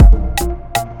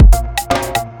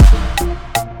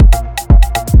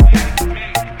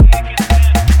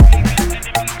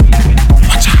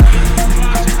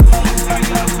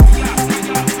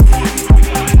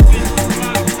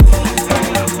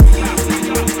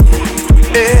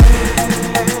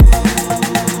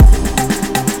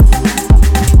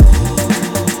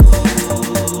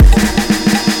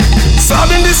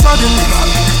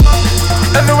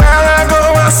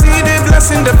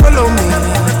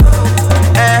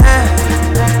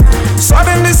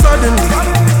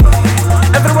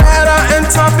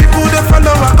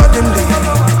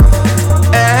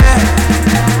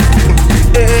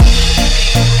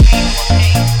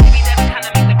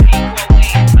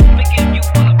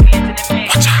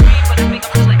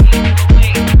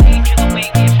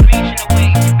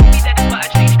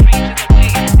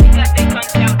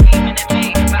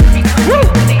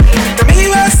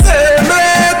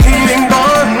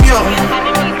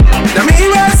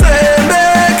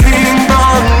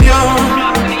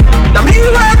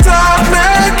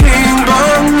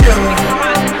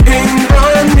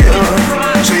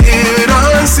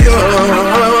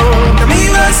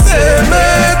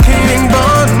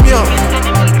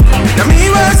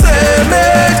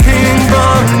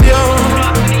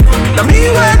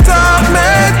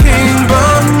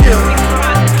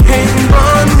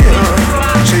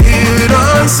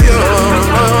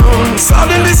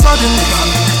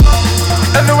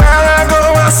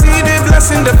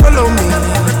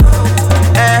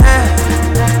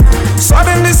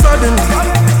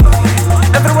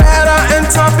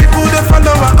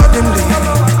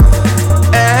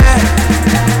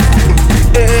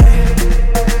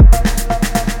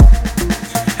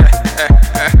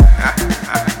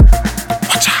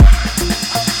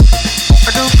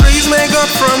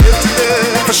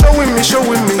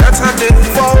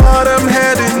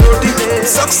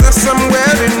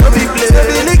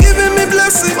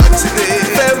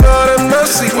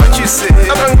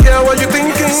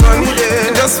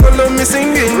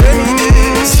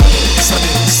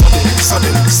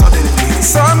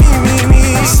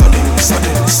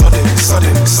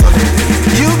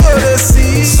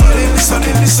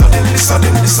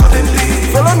Follow me.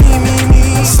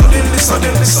 Suddenly.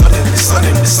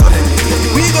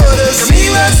 We go to see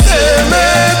where say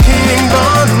make King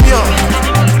born yo.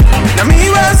 Now me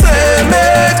where say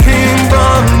make King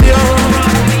born yo.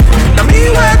 Now me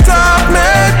where talk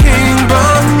make King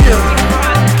born yo.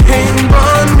 King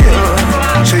born yo.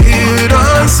 Show you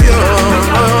dance yo.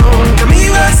 Now me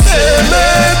where say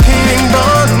make King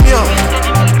born yo.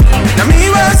 Now me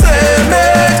where say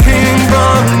make King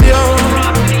born yo.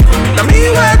 Now me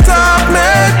where talk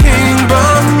make King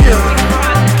born yo.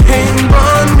 King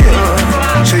born yo.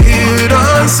 Show you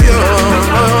dance yo.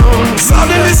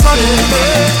 Suddenly.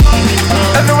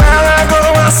 Everywhere I go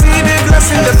I see the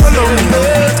blessing that follow me.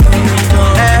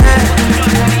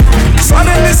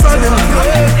 Suddenly.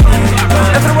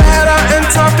 Everywhere I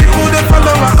enter people they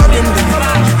follow my agenda.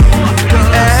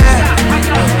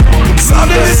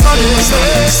 Suddenly.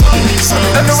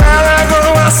 Everywhere I go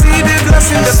I see the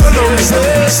blessing that follow me.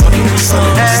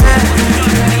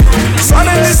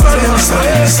 Suddenly.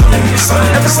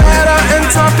 Everywhere I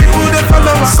enter people they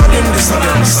follow my agenda.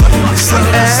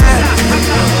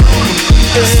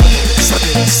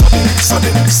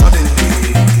 Suddenly.